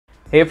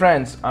Hey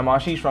friends, I'm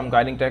Ashish from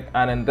Guiding Tech,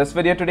 and in this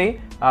video today,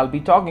 I'll be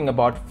talking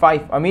about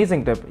 5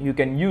 amazing tips you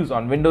can use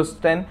on Windows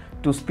 10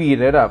 to speed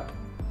it up.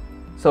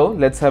 So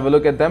let's have a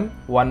look at them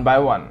one by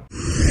one.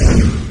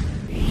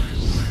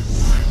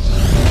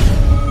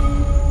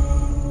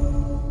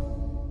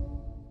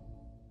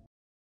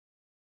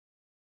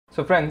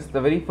 So friends, the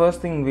very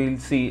first thing we'll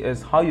see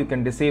is how you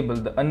can disable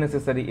the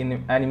unnecessary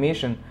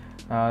animation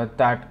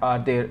that are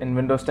there in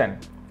Windows 10.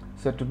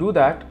 So to do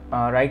that,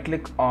 right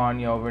click on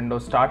your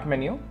Windows Start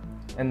menu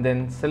and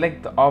then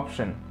select the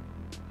option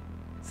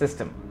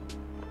System.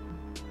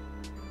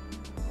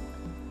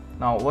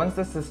 Now once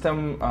the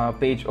system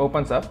page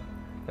opens up,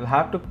 you'll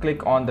have to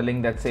click on the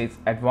link that says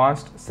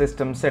Advanced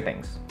System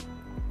Settings.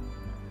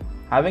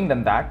 Having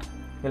done that,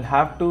 you'll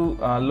have to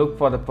look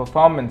for the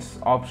Performance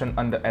option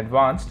under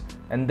Advanced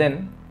and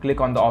then click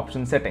on the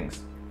option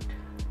Settings.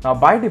 Now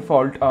by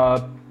default,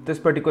 this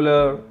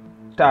particular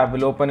tab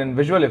will open in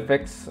Visual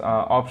Effects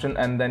option,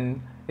 and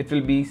then it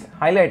will be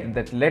highlighted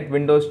that let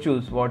Windows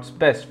choose what's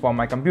best for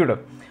my computer.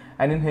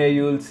 And in here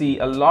you will see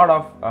a lot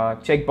of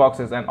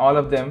checkboxes, and all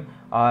of them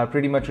are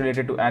pretty much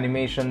related to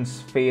animations,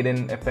 fade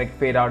in effect,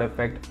 fade out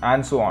effect,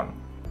 and so on.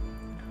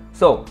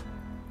 So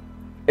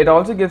it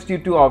also gives you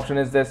two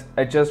options, is this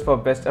adjust for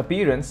best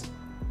appearance.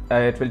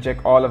 It will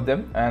check all of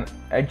them, and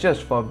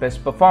adjust for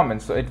best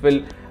performance. So it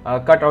will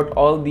cut out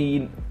all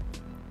the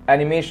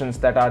animations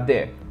that are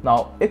there.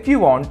 Now if you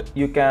want,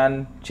 you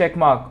can check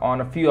mark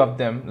on a few of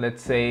them.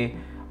 Let's say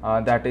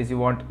that is, you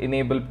want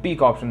enable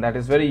peak option. That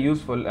is very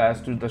useful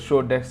as to the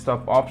show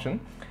desktop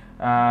option,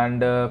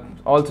 and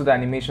also the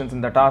animations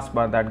in the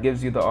taskbar that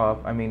gives you the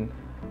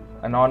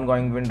an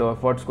ongoing window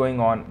of what's going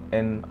on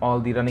in all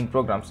the running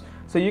programs.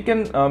 So you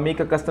can make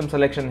a custom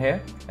selection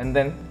here and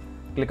then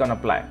click on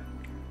apply.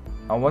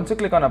 Once you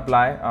click on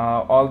apply,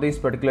 all these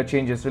particular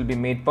changes will be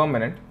made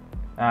permanent.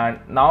 And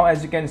now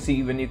as you can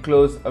see, when you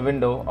close a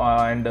window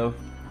and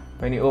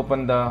when you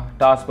open the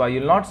taskbar,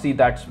 you'll not see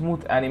that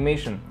smooth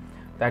animation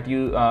that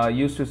you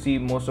used to see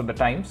most of the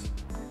times.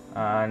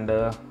 And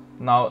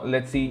now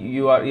let's see,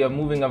 you're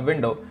moving a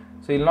window,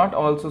 so you'll not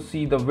also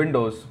see the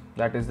windows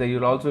that is there.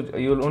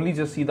 You'll only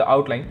just see the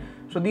outline.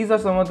 So these are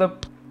some of the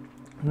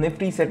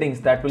nifty settings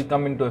that will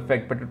come into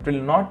effect, but it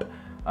will not,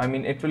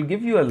 it will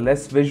give you a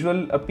less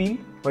visual appeal,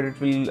 but it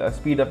will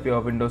speed up your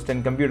Windows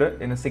 10 computer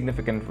in a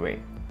significant way.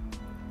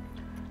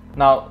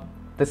 Now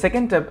the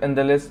second tip in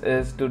the list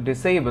is to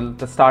disable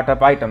the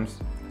startup items.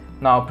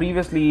 Now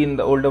previously in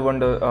the older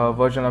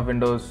version of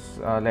Windows,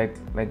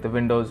 like the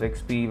Windows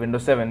XP,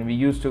 Windows 7, we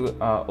used to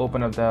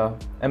open up the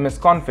MS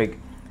config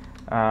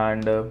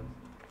and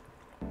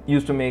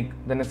used to make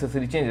the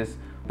necessary changes.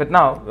 But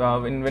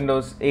now in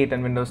Windows 8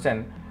 and Windows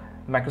 10,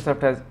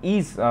 Microsoft has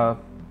eased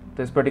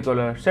this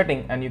particular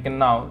setting, and you can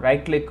now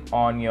right click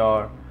on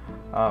your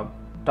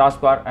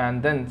taskbar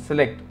and then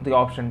select the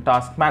option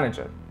Task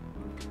Manager.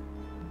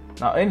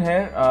 Now in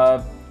here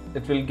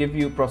it will give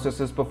you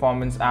processes,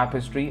 performance, app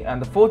history, and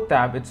the fourth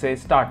tab it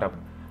says startup,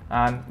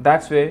 and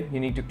that's where you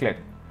need to click.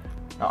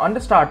 Now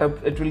under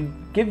startup, it will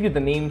give you the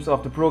names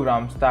of the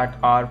programs that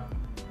are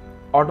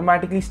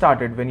automatically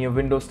started when your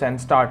Windows 10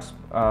 starts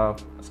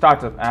up,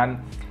 and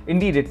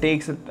indeed it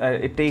takes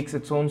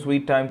its own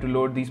sweet time to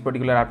load these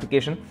particular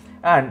application.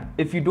 And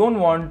if you don't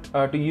want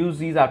to use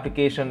these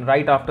applications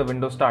right after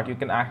Windows start, you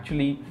can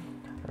actually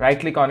right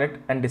click on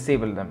it and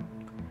disable them.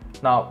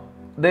 Now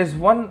there's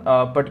one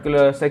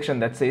particular section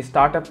that says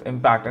startup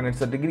impact, and it's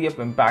a degree of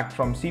impact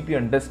from CPU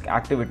and disk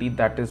activity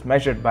that is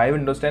measured by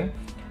Windows 10,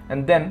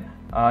 and then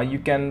you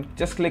can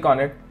just click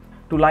on it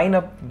to line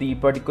up the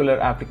particular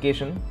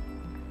application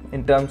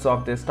in terms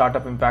of the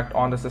startup impact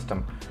on the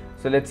system.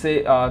 So let's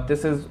say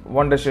this is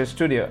Wondershare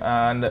Studio,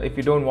 and if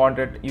you don't want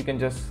it, you can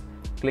just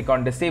click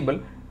on disable,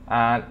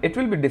 and it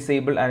will be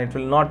disabled and it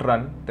will not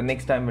run the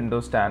next time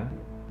Windows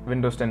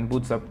 10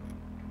 boots up.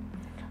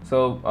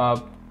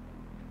 So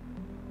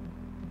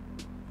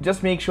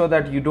just make sure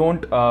that you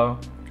don't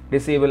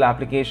disable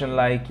application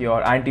like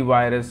your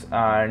antivirus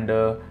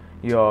and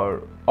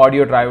your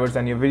audio drivers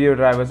and your video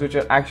drivers, which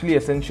are actually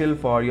essential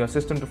for your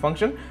system to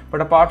function.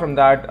 But apart from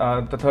that,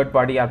 the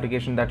third-party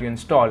application that you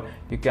install,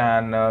 you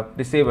can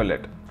disable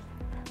it.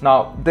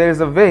 Now there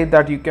is a way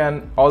that you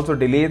can also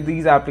delay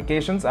these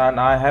applications, and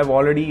I have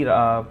already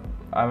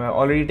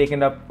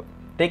taken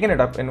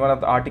it up in one of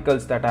the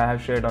articles that I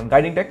have shared on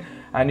Guiding Tech,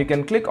 and you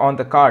can click on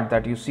the card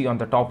that you see on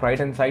the top right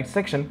hand side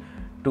section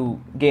to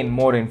gain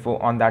more info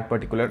on that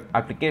particular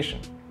application.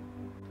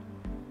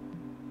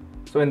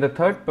 So in the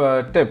third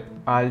tip,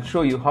 I'll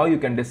show you how you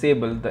can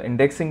disable the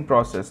indexing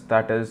process,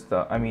 that is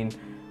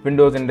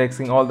Windows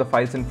indexing all the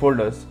files and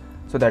folders,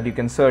 so that you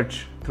can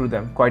search through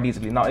them quite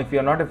easily. Now if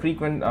you're not a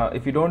frequent,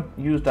 if you don't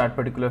use that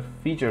particular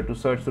feature to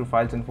search through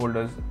files and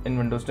folders in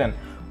Windows 10,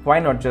 why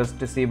not just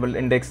disable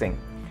indexing?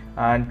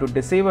 And to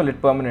disable it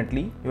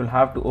permanently, you'll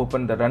have to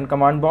open the run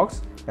command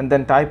box and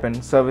then type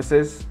in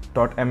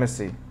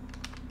services.msc.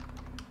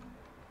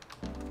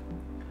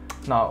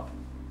 Now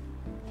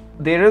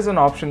there is an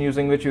option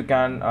using which you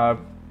can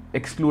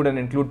exclude and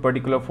include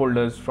particular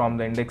folders from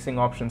the indexing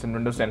options in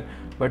Windows 10,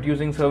 but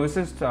using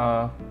services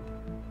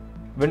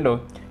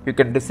window, you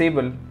can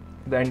disable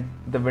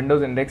the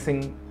Windows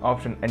indexing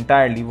option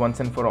entirely once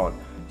and for all.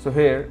 So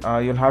here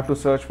you'll have to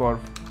search for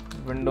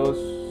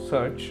Windows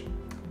search.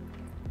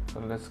 So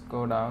let's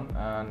go down,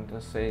 and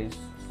it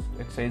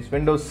says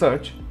Windows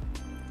search,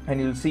 and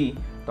you'll see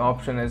the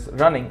option is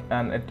running,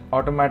 and it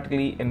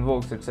automatically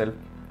invokes itself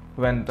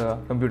when the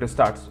computer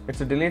starts.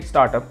 It's a delayed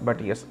startup,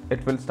 but yes,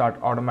 it will start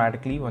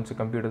automatically once the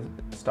computer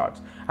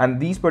starts. And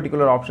this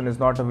particular option is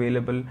not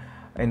available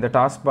in the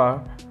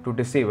taskbar to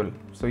disable,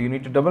 so you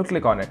need to double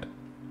click on it,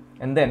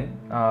 and then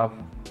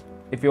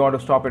if you want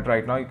to stop it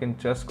right now, you can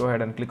just go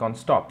ahead and click on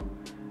stop,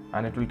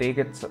 and it will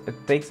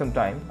take some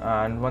time.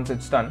 And once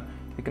it's done,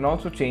 you can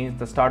also change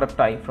the startup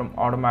type from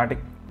automatic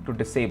to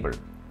disabled.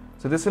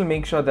 So this will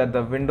make sure that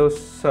the Windows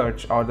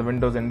search or the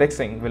Windows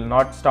indexing will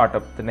not start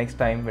up the next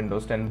time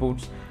Windows 10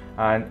 boots,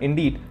 and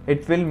indeed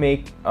it will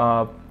make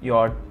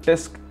your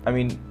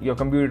your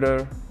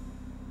computer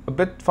a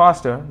bit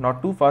faster,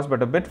 not too fast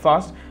but a bit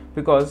fast,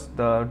 because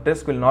the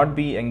disk will not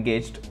be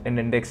engaged in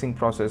indexing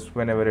process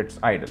whenever it's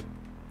idle.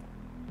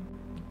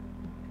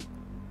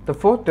 The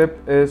fourth tip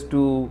is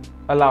to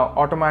allow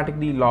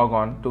automatically log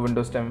on to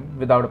Windows 10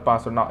 without a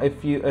password. Now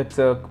if it's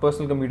a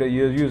personal computer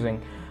you're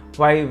using,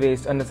 why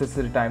waste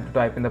unnecessary time to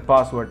type in the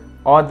password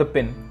or the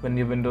PIN when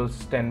your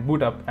Windows 10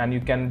 boot up, and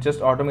you can just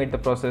automate the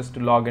process to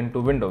log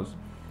into Windows.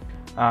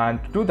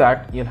 And to do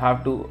that, you'll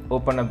have to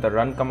open up the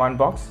run command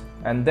box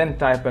and then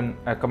type in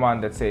a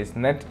command that says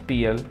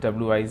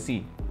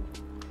netplwiz.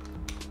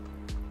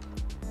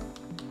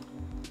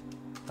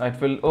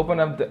 It will open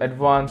up the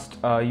advanced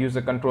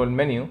user control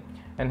menu,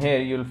 and here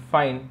you'll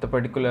find the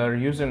particular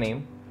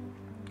username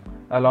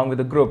along with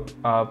the group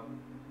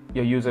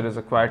your user is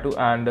acquired to,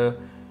 and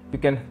you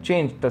can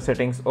change the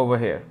settings over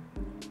here.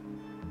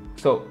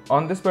 So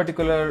on this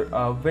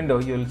particular window,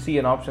 you'll see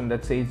an option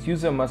that says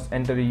user must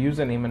enter a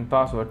username and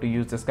password to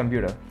use this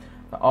computer.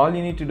 Now, all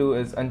you need to do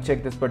is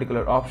uncheck this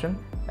particular option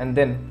and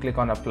then click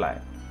on apply.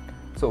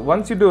 So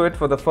once you do it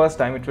for the first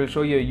time, it will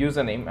show you a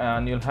username,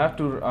 and you'll have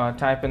to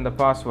type in the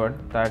password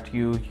that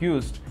you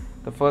used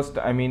the first,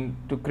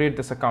 to create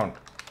this account.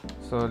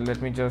 So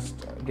let me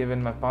just give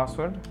in my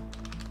password.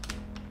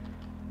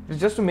 It's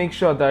just to make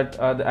sure that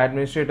the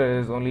administrator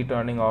is only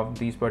turning off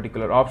these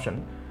particular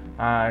option,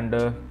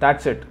 and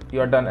that's it,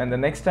 you're done. And the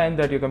next time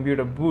that your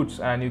computer boots,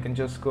 and you can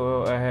just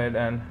go ahead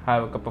and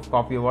have a cup of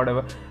coffee or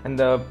whatever, and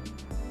the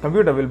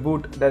computer will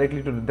boot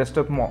directly to the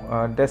desktop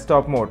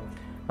mode.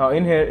 Now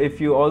in here,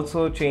 if you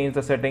also change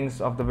the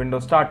settings of the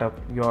Windows startup,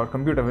 your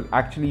computer will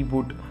actually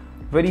boot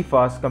very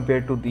fast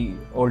compared to the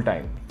old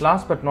time.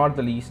 Last but not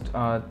the least,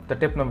 the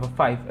tip number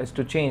 5 is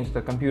to change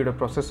the computer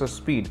processor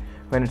speed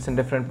when it's in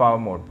different power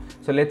mode.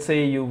 So let's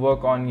say you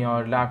work on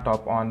your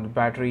laptop on the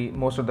battery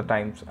most of the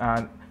times,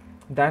 and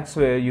that's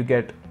where you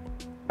get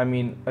a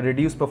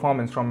reduced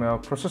performance from your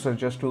processor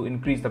just to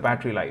increase the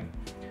battery life.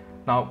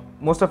 Now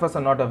most of us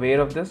are not aware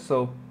of this,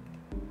 so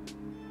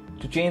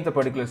to change the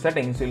particular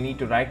settings, you'll need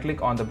to right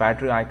click on the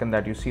battery icon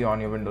that you see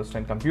on your Windows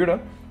 10 computer,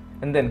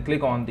 and then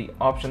click on the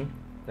option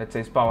that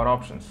says power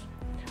options.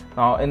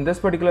 Now in this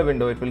particular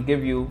window, it will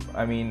give you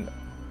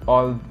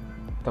all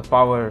the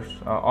power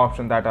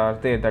options that are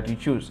there that you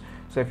choose.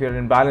 So if you're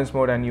in balance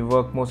mode and you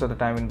work most of the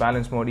time in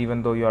balance mode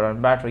even though you're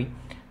on battery,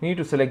 you need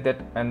to select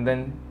that and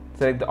then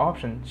select the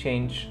option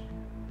change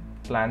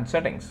plan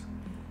settings.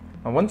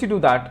 Now once you do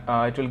that,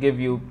 it will give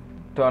you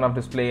turn off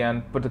display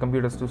and put the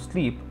computers to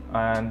sleep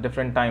and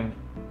different time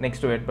next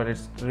to it, but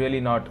it's really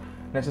not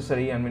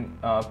necessary.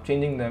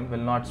 Changing them will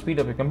not speed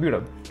up your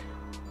computer.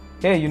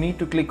 Here you need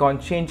to click on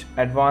change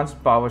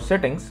advanced power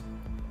settings,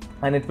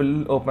 and it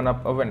will open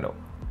up a window.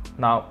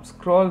 Now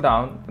scroll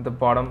down at the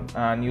bottom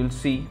and you'll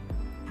see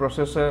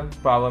processor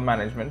power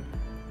management,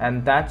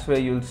 and that's where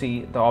you'll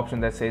see the option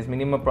that says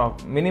minimum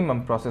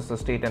processor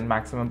state and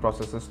maximum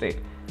processor state.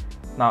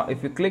 Now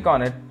if you click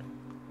on it,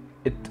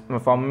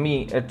 for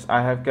me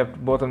I have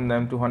kept both of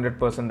them to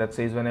 100%. That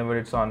says whenever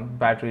it's on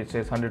battery it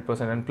says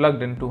 100% and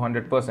plugged in to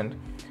 100%,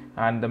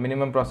 and the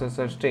minimum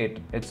processor state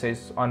it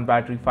says on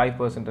battery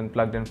 5% and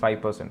plugged in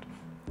 5%.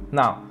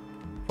 Now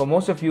for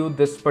most of you,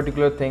 this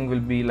particular thing will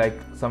be like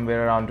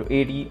somewhere around to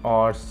 80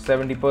 or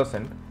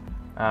 70%,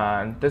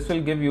 and this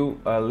will give you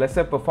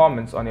lesser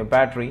performance on your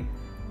battery,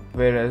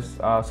 whereas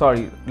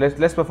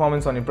less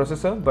performance on your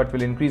processor, but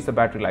will increase the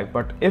battery life.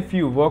 But if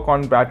you work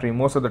on battery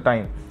most of the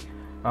time,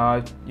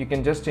 you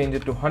can just change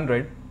it to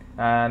 100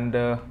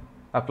 and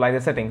apply the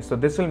settings. So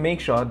this will make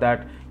sure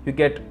that you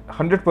get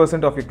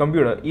 100% of your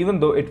computer, even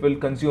though it will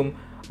consume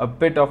a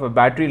bit of a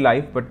battery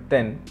life, but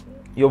then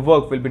your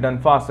work will be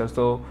done faster.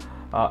 So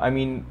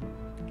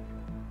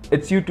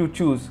it's you to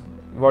choose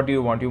what do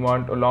you want. You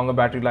want a longer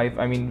battery life.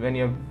 When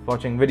you're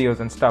watching videos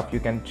and stuff, you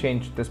can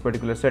change this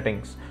particular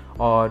settings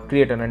or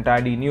create an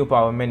entirely new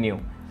power menu,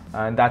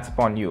 and that's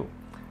upon you.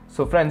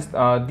 So friends,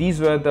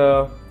 these were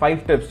the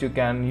 5 tips you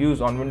can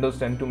use on Windows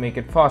 10 to make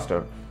it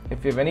faster.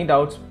 If you have any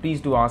doubts, please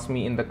do ask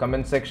me in the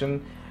comment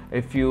section.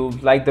 If you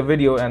like the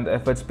video and the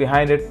efforts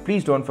behind it,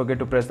 please don't forget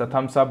to press the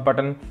thumbs up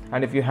button,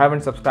 and if you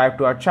haven't subscribed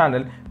to our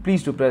channel,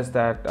 please do press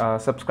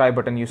that subscribe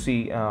button you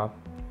see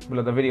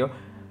below the video,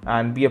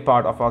 and be a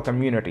part of our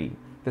community.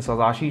 This was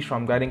Ashish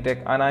from Guiding Tech,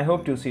 and I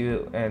hope to see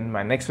you in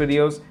my next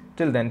videos.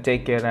 Till then,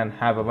 take care and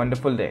have a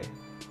wonderful day.